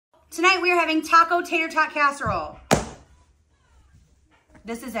Tonight we are having taco tater tot casserole.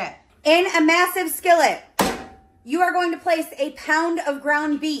 This is it. In a massive skillet, you are going to place a pound of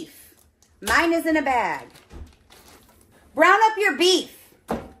ground beef. Mine is in a bag. Brown up your beef.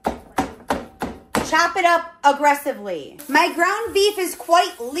 Chop it up aggressively. My ground beef is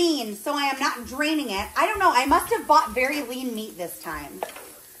quite lean, so I am not draining it. I don't know, I must have bought very lean meat this time.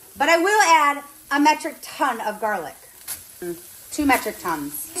 But I will add a metric ton of garlic. 2 metric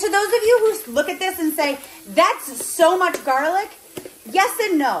tons. To those of you who look at this and say, that's so much garlic, yes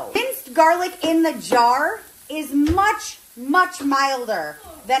and no. Minced garlic in the jar is much, much milder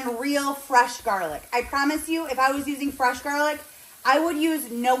than real fresh garlic. I promise you, if I was using fresh garlic, I would use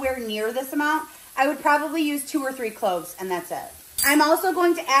nowhere near this amount. I would probably use 2 or 3 cloves, and that's it. I'm also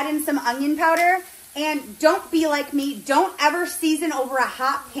going to add in some onion powder, and don't be like me. Don't ever season over a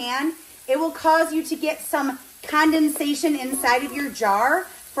hot pan. It will cause you to get some condensation inside of your jar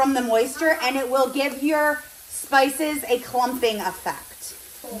from the moisture, and it will give your spices a clumping effect.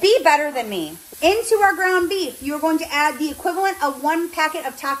 Be better than me. Into our ground beef, you're going to add the equivalent of 1 packet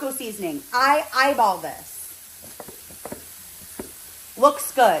of taco seasoning. I eyeball this.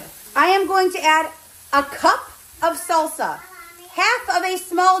 Looks good. I am going to add a cup of salsa, half of a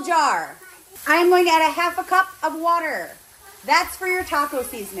small jar. I am going to add a half a cup of water. That's for your taco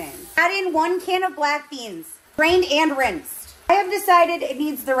seasoning. Add in 1 can of black beans, drained and rinsed. I have decided it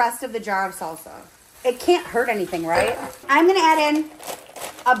needs the rest of the jar of salsa. It can't hurt anything, right? I'm gonna add in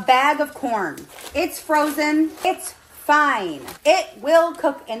a bag of corn. It's frozen, it's fine. It will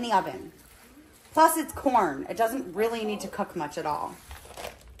cook in the oven. Plus it's corn. It doesn't really need to cook much at all.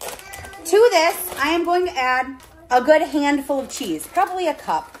 To this, I am going to add a good handful of cheese, probably a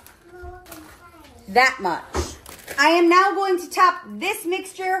cup. That much. I am now going to top this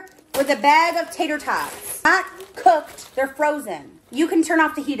mixture with a bag of tater tots. Not cooked, they're frozen. You can turn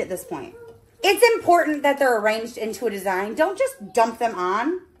off the heat at this point. It's important that they're arranged into a design. Don't just dump them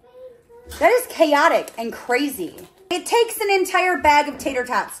on. That is chaotic and crazy. It takes an entire bag of tater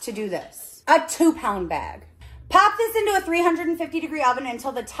tots to do this. A 2-pound bag. Pop this into a 350-degree oven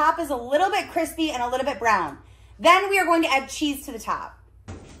until the top is a little bit crispy and a little bit brown. Then we are going to add cheese to the top.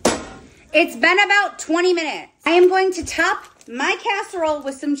 It's been about 20 minutes. I am going to top my casserole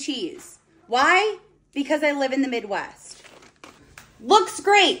with some cheese. Why? Because I live in the Midwest. Looks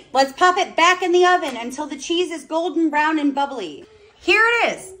great. Let's pop it back in the oven until the cheese is golden brown and bubbly. Here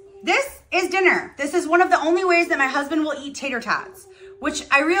it is. This is dinner. This is one of the only ways that my husband will eat tater tots, which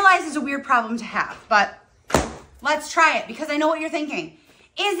I realize is a weird problem to have, but let's try it because I know what you're thinking.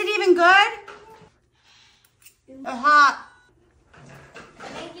 Is it even good? It's hot. I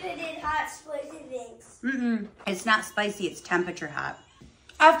think you did hot, spicy things. It's not spicy, it's temperature hot.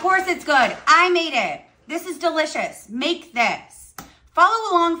 Of course it's good. I made it. This is delicious. Make this.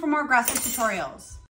 Follow along for more aggressive tutorials.